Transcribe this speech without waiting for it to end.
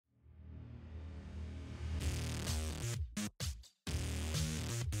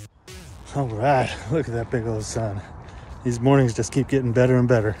All right, look at that big old sun. These mornings just keep getting better and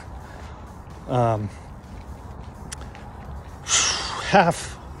better.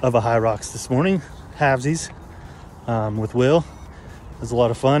 Half of a high rocks this morning, halvesies, with Will. It was a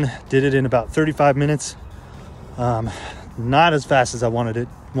lot of fun. Did it in about 35 minutes. Not as fast as I wanted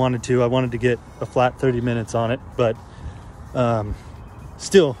to. I wanted to get a flat 30 minutes on it, but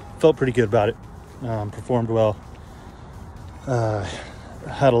still felt pretty good about it. Performed well.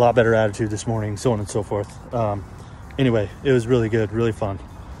 Had a lot better attitude this morning, so on and so forth. Anyway, it was really good, really fun.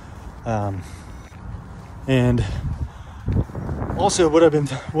 And also what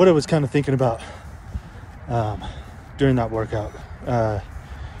I was kind of thinking about during that workout,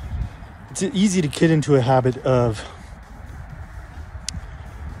 it's easy to get into a habit of,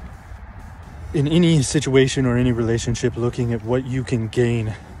 in any situation or any relationship, looking at what you can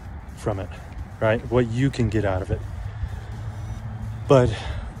gain from it, right? What you can get out of it. But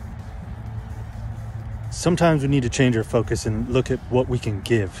sometimes we need to change our focus and look at what we can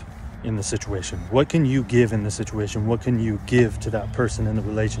give in the situation. What can you give in the situation? What can you give to that person in the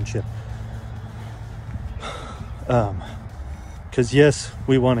relationship? Because yes,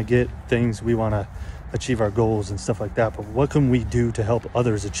 we want to get things, we want to achieve our goals and stuff like that, but what can we do to help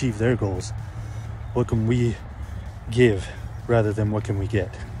others achieve their goals? What can we give rather than what can we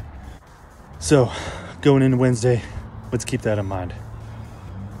get? So going into Wednesday, let's keep that in mind.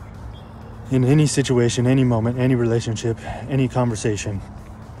 In any situation, any moment, any relationship, any conversation,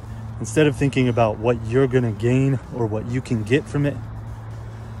 instead of thinking about what you're going to gain or what you can get from it,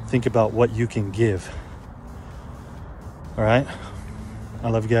 think about what you can give. All right? I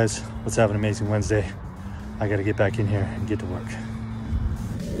love you guys. Let's have an amazing Wednesday. I got to get back in here and get to work.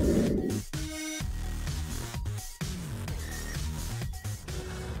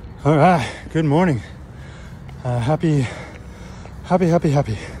 All right. Good morning. Happy.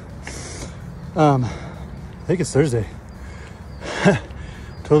 I think it's Thursday.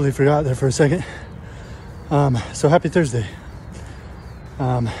 Totally forgot there for a second. So happy Thursday.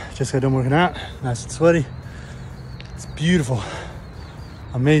 Just got done working out, nice and sweaty. It's beautiful,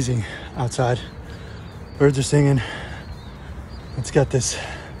 amazing outside. Birds are singing. It's got this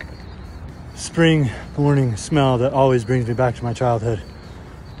spring morning smell that always brings me back to my childhood.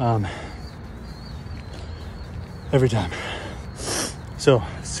 Every time. So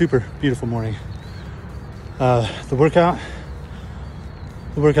super beautiful morning. The workout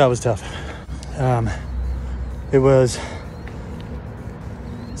was tough. It was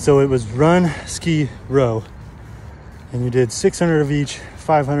run, ski, row, and you did 600 of each,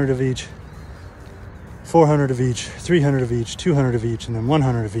 500 of each, 400 of each, 300 of each, 200 of each, and then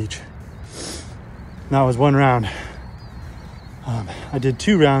 100 of each. And that was one round. I did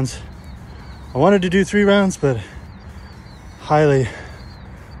 2 rounds. I wanted to do 3 rounds, but highly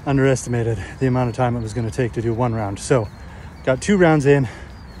underestimated the amount of time it was going to take to do 1 round. So got 2 rounds in,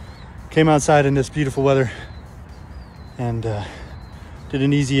 came outside in this beautiful weather, and did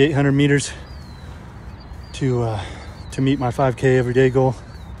an easy 800 meters to meet my 5K everyday goal.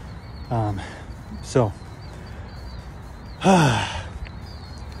 So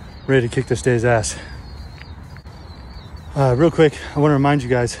ready to kick this day's ass. Real quick, I want to remind you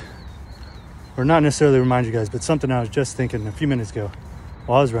guys, or not necessarily remind you guys, but something I was just thinking a few minutes ago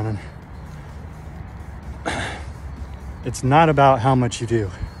while I was running. It's not about how much you do.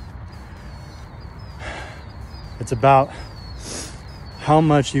 It's about how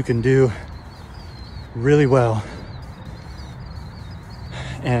much you can do really well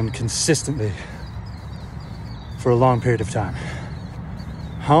and consistently for a long period of time.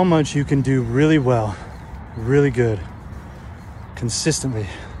 How much you can do really well, really good, consistently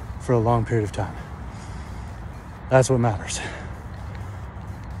for a long period of time. That's what matters.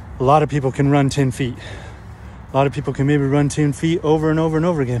 A lot of people can run 10 feet. A lot of people can maybe run 10 feet over and over and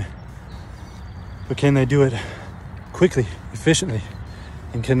over again. But can they do it quickly, efficiently?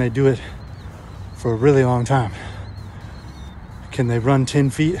 And can they do it for a really long time? Can they run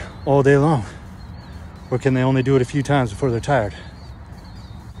 10 feet all day long? Or can they only do it a few times before they're tired?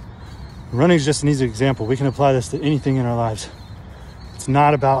 Running is just an easy example. We can apply this to anything in our lives. It's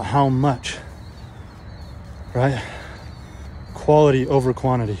not about how much, right? Quality over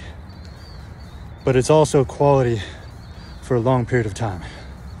quantity. But it's also quality for a long period of time.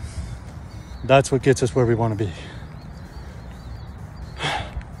 That's what gets us where we want to be.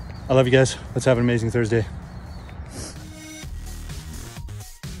 I love you guys. Let's have an amazing Thursday.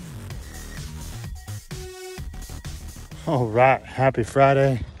 All right, happy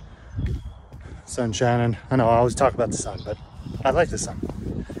Friday. Sun shining. I know I always talk about the sun, but I like the sun.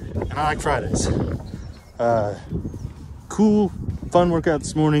 And I like Fridays. Cool, fun workout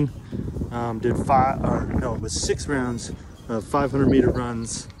this morning. Did it was 6 rounds of 500-meter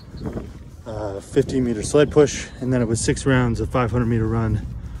runs, 15-meter sled push, and then it was 6 rounds of 500-meter run,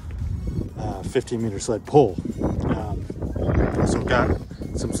 15-meter sled pull. Also got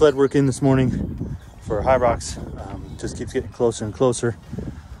some sled work in this morning for High Rocks. Just keeps getting closer and closer.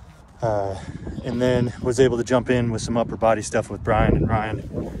 And then was able to jump in with some upper body stuff with Brian and Ryan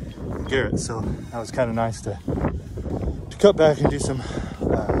and Garrett. So that was kind of nice to cut back and do some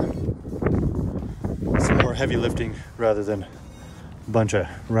more heavy lifting rather than a bunch of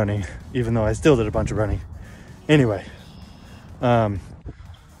running, even though I still did a bunch of running. Anyway,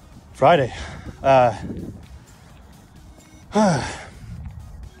 Friday.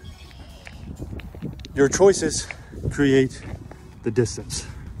 Your choices create the distance.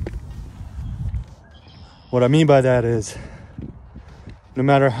 What I mean by that is, no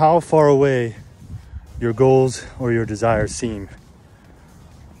matter how far away your goals or your desires seem,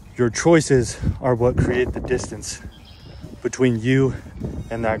 your choices are what create the distance between you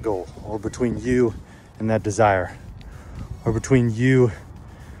and that goal, or between you and that desire, or between you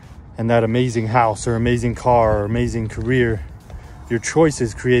and that amazing house or amazing car or amazing career. Your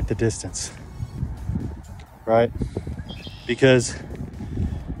choices create the distance, right? Because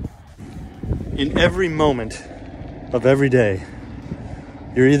in every moment of every day,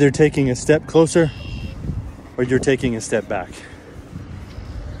 you're either taking a step closer or you're taking a step back.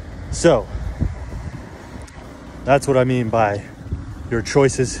 So that's what I mean by your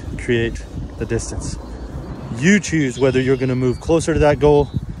choices create the distance. You choose whether you're going to move closer to that goal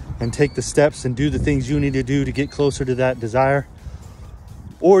and take the steps and do the things you need to do to get closer to that desire,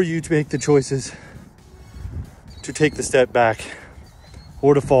 or you make the choices to take the step back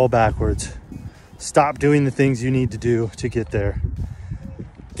or to fall backwards. Stop doing the things you need to do to get there.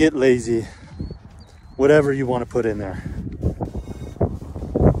 Get lazy, whatever you want to put in there.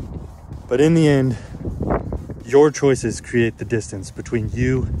 But in the end, your choices create the distance between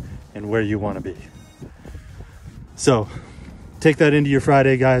you and where you want to be. So take that into your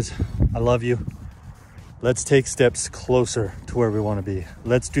Friday, guys. I love you. Let's take steps closer to where we want to be.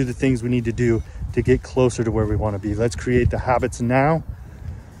 Let's do the things we need to do to get closer to where we want to be. Let's create the habits now.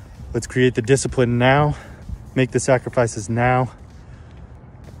 Let's create the discipline now. Make the sacrifices now,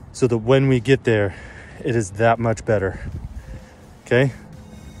 so that when we get there, it is that much better. Okay?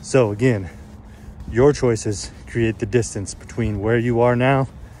 So again, your choices create the distance between where you are now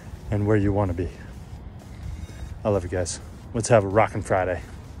and where you want to be. I love you guys. Let's have a rockin' Friday.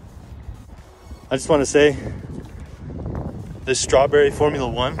 I just want to say, this strawberry Formula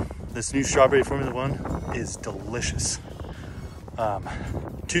One, this new strawberry Formula One is delicious.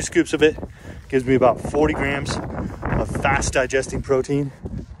 2 scoops of it gives me about 40 grams of fast digesting protein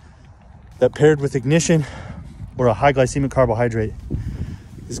that, paired with ignition or a high glycemic carbohydrate,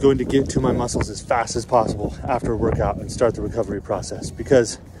 is going to get to my muscles as fast as possible after a workout and start the recovery process.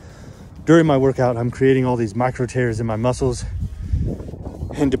 Because during my workout, I'm creating all these micro tears in my muscles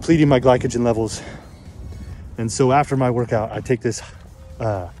and depleting my glycogen levels. And so after my workout, I take this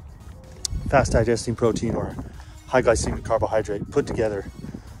fast digesting protein or high glycemic carbohydrate put together,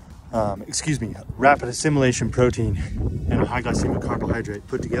 rapid assimilation protein and a high glycemic carbohydrate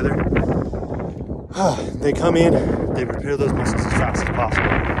put together. They come in, they repair those muscles as fast as possible,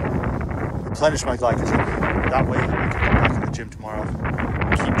 replenish my glycogen. That way I can come back to the gym tomorrow,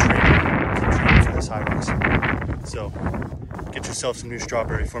 keep training for this High Rocks. So get yourself some new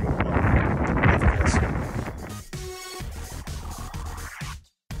strawberry Formula One. Love you guys.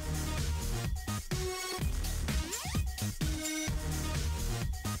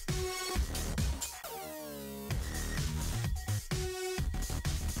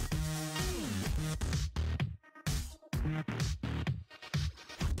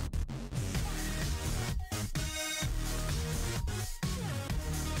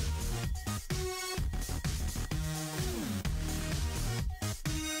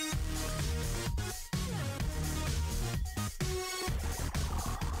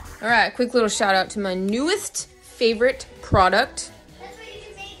 All right, quick little shout out to my newest favorite product,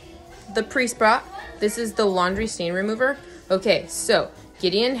 the Priest brought. This is the laundry stain remover. Okay, so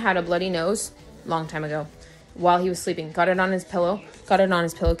Gideon had a bloody nose long time ago while he was sleeping. Got it on his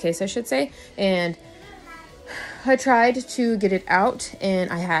pillowcase, I should say. And I tried to get it out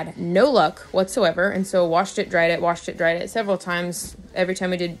and I had no luck whatsoever. And so washed it, dried it several times. Every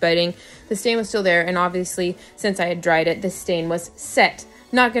time I did bedding, the stain was still there. And obviously, since I had dried it, the stain was set.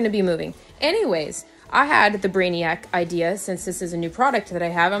 Not going to be moving. Anyways, I had the brainiac idea, since this is a new product that I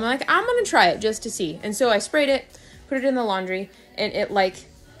have. I'm like, I'm going to try it just to see. And so I sprayed it, put it in the laundry, and it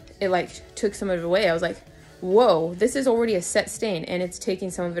took some of it away. I was like, whoa, this is already a set stain and it's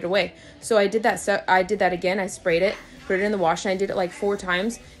taking some of it away. So I did that. I did that again. I sprayed it, put it in the wash, and I did it like 4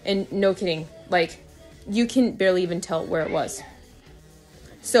 times. And no kidding, like you can barely even tell where it was.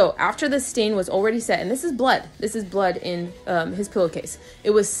 So after the stain was already set, and this is blood in his pillowcase. It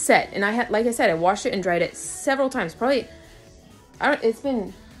was set, and I had, like I said, I washed it and dried it several times. Probably, it's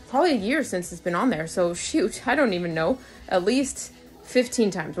been probably a year since it's been on there. So shoot, I don't even know. At least 15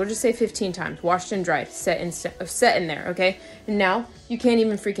 times. We'll just say 15 times. Washed and dried, set in there. Okay, and now you can't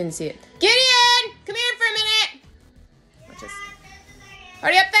even freaking see it. Gideon, come here for a minute. Watch this.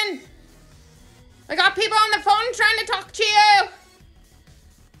 Hurry up then. I got people on the phone trying to talk to you.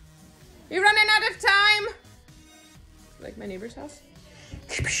 You're running out of time. Like my neighbor's house.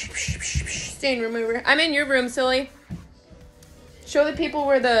 Stain remover. I'm in your room, silly. Show the people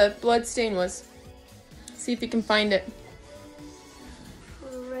where the blood stain was. See if you can find it.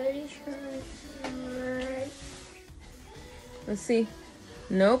 Let's see.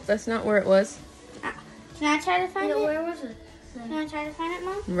 Nope, that's not where it was. Can I try to find it? Where was it? Can I try to find it,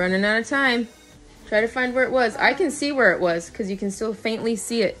 Mom? Running out of time. Try to find where it was. I can see where it was because you can still faintly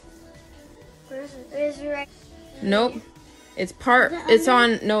see it. Where is it? Is it right? Nope. It's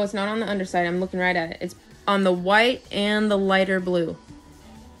on, no, it's not on the underside. I'm looking right at it. It's on the white and the lighter blue.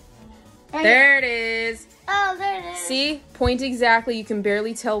 Right there it is. Oh, there it is. See? Point exactly. You can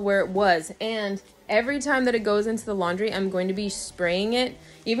barely tell where it was. And every time that it goes into the laundry, I'm going to be spraying it.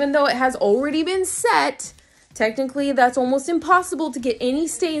 Even though it has already been set, technically that's almost impossible to get any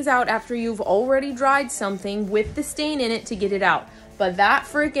stains out after you've already dried something with the stain in it to get it out. But that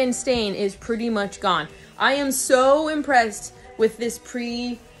freaking stain is pretty much gone. I am so impressed with this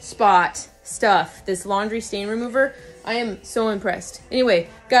pre-spot stuff, this laundry stain remover. I am so impressed. Anyway,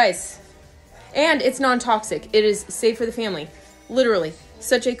 guys, and it's non-toxic. It is safe for the family. Literally,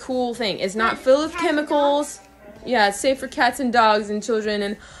 such a cool thing. It's not filled with chemicals. Yeah, it's safe for cats and dogs and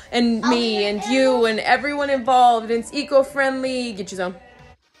children and me and you and everyone involved. And it's eco-friendly. Get you some.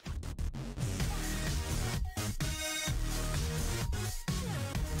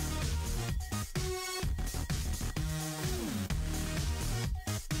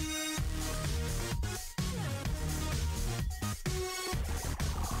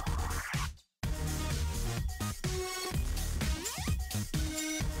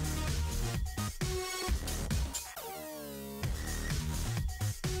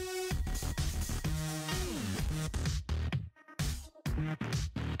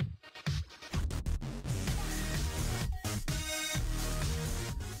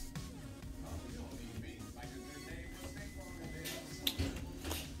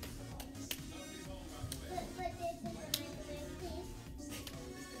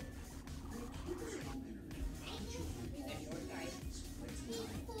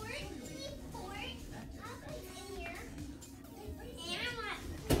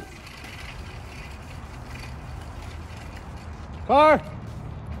 Car!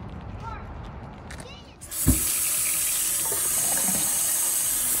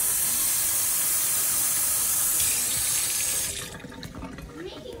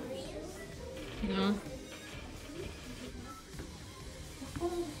 No.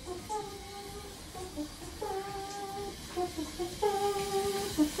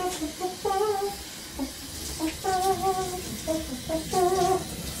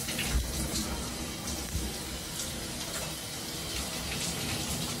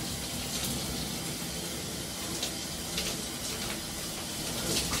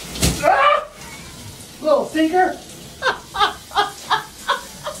 Little stinker!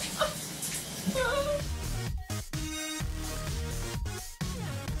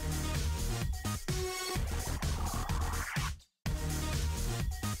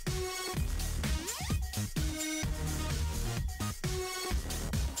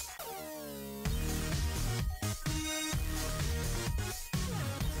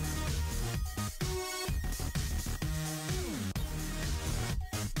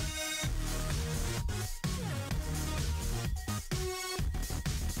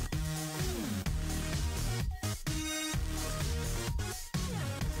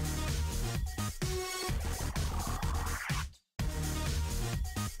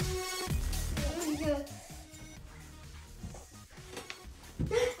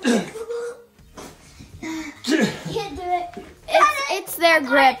 Can't do it. It's their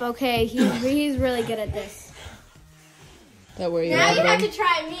grip, okay? He's really good at this. That where you Now are, you have bud? to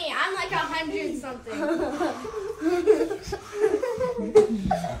try me. I'm like 100 something.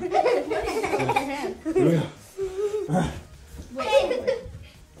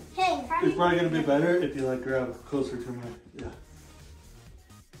 It's probably gonna be better if you like grab closer to me. Yeah.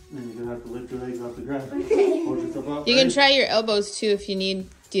 Then you're gonna have to lift your legs off the ground. Hold yourself up. You can try your elbows too if you need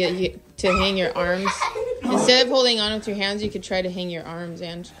to hang your arms. Instead of holding on with your hands, you could try to hang your arms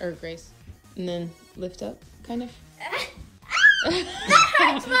or Grace, and then lift up, kind of. That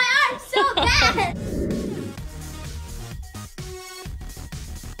hurts my arm so bad.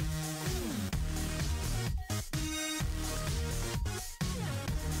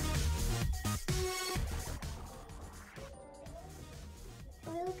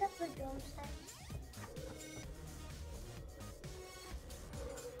 Can we look up the dome size?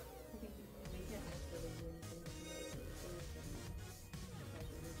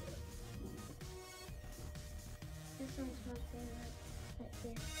 This one's my favorite, right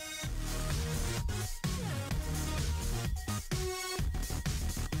here.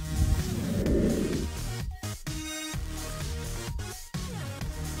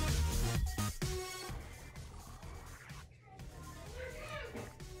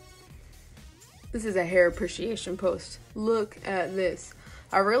 This is a hair appreciation post. Look at this.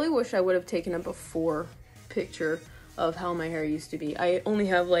 I really wish I would have taken a before picture of how my hair used to be. I only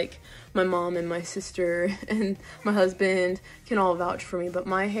have like my mom and my sister and my husband can all vouch for me, but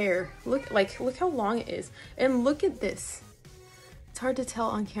my hair, look how long it is. And look at this. It's hard to tell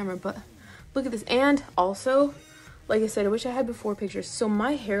on camera, but look at this. And also, like I said, I wish I had before pictures. So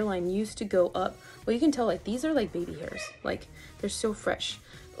my hairline used to go up. Well, you can tell like these are like baby hairs. Like they're so fresh.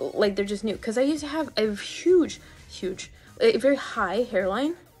 Like they're just new. Cause I used to have a huge, a very high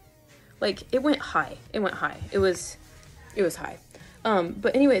hairline. Like it went high. It was high.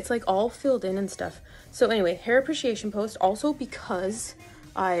 But anyway, it's like all filled in and stuff. So anyway, hair appreciation post. Also because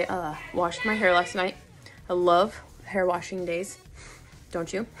I washed my hair last night. I love hair washing days.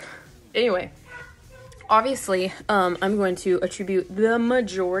 Don't you? Anyway, obviously, I'm going to attribute the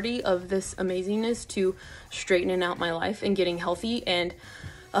majority of this amazingness to straightening out my life and getting healthy and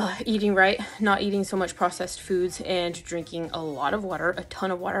eating right, not eating so much processed foods, and drinking a lot of water, a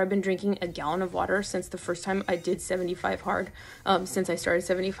ton of water. I've been drinking a gallon of water since the first time I did 75 hard, since I started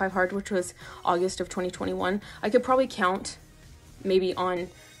 75 hard, which was August of 2021. I could probably count maybe on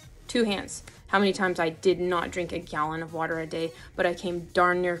 2 hands how many times I did not drink a gallon of water a day, but I came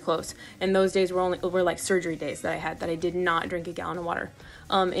darn near close. And those days were like surgery days that I had, that I did not drink a gallon of water.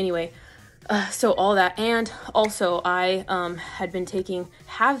 Anyway, so all that, and also I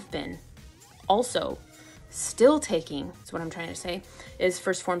still taking, that's what I'm trying to say, is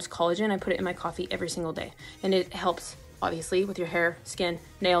First Form's collagen. I put it in my coffee every single day, and it helps obviously with your hair, skin,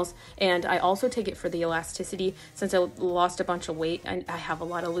 nails, and I also take it for the elasticity. Since I lost a bunch of weight, I have a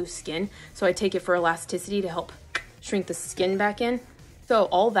lot of loose skin, so I take it for elasticity to help shrink the skin back in. So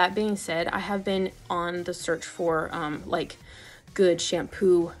all that being said, I have been on the search for like good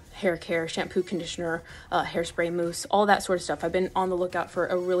shampoo, hair care, shampoo, conditioner, hairspray, mousse, all that sort of stuff. I've been on the lookout for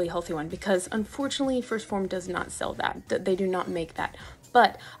a really healthy one because unfortunately First Form does not sell that. They do not make that.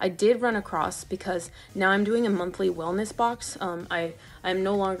 But I did run across, because now I'm doing a monthly wellness box. I'm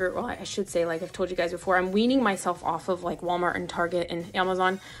no longer, well, I should say, like I've told you guys before, I'm weaning myself off of like Walmart and Target and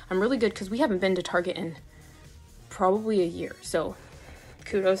Amazon. I'm really good because we haven't been to Target in probably a year. So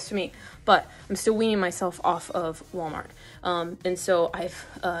kudos to me. But I'm still weaning myself off of Walmart. And so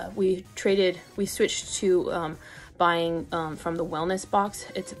we switched to buying from the wellness box.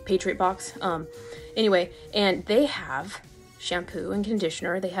 It's a Patriot box. Anyway, and they have shampoo and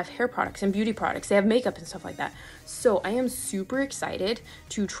conditioner, they have hair products and beauty products, they have makeup and stuff like that. So I am super excited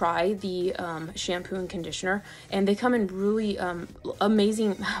to try the shampoo and conditioner, and they come in really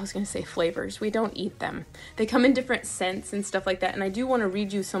amazing, I was gonna say flavors, we don't eat them. They come in different scents and stuff like that, and I do want to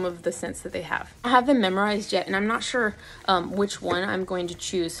read you some of the scents that they have. I have them memorized yet, and I'm not sure which one I'm going to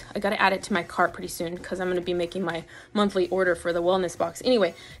choose. I gotta add it to my cart pretty soon because I'm gonna be making my monthly order for the wellness box.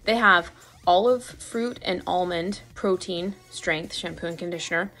 Anyway, they have olive, fruit, and almond protein strength shampoo and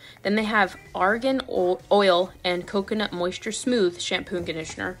conditioner. Then they have argan oil and coconut moisture smooth shampoo and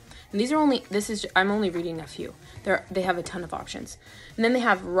conditioner. And these are only, I'm only reading a few. They have a ton of options. And then they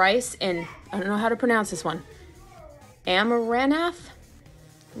have rice and, I don't know how to pronounce this one, amaranth?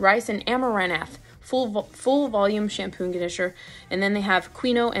 Rice and amaranth full volume shampoo and conditioner. And then they have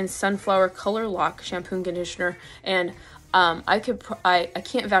quinoa and sunflower color lock shampoo and conditioner. And I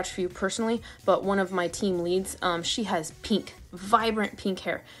can't vouch for you personally, but one of my team leads, she has vibrant pink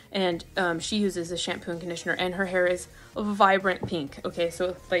hair, and she uses a shampoo and conditioner, and her hair is vibrant pink. Okay,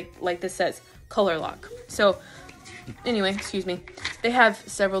 so like this says, color lock. So anyway, excuse me, they have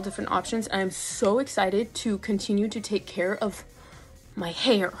several different options. I am so excited to continue to take care of my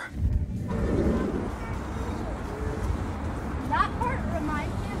hair. That part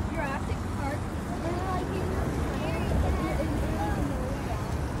reminds me of Jurassic Park.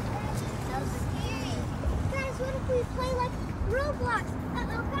 always play like Roblox.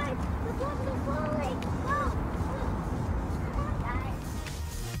 Uh-oh, guys, the blocks are falling. Whoa. Come on, guys.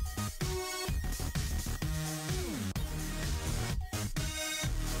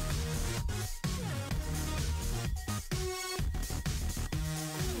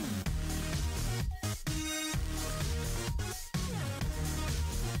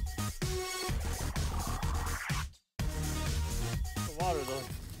 The water,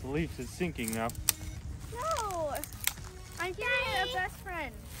 the leaf is sinking now. No, I'm giving it a best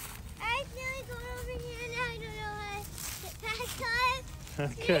friend. I accidentally go over here and I don't know how to get past time.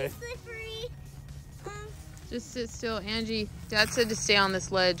 Okay. It's slippery. Just sit still, Angie. Dad said to stay on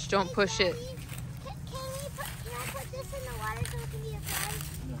this ledge. Don't push it. Can I put this in the water so it can be a friend?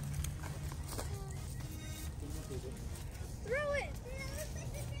 No. Throw it. Let's put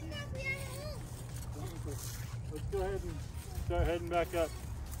this in there behind the hole. Let's go ahead and start heading back up.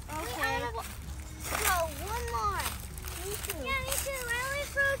 Okay. No, one more. Me too. Yeah, me too. I only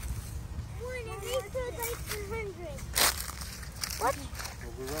throwed one and they throwed like 100. What?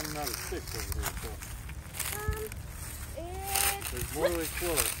 Well, we're running out of sticks over here, so It's there's more like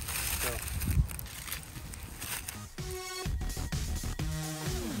close. So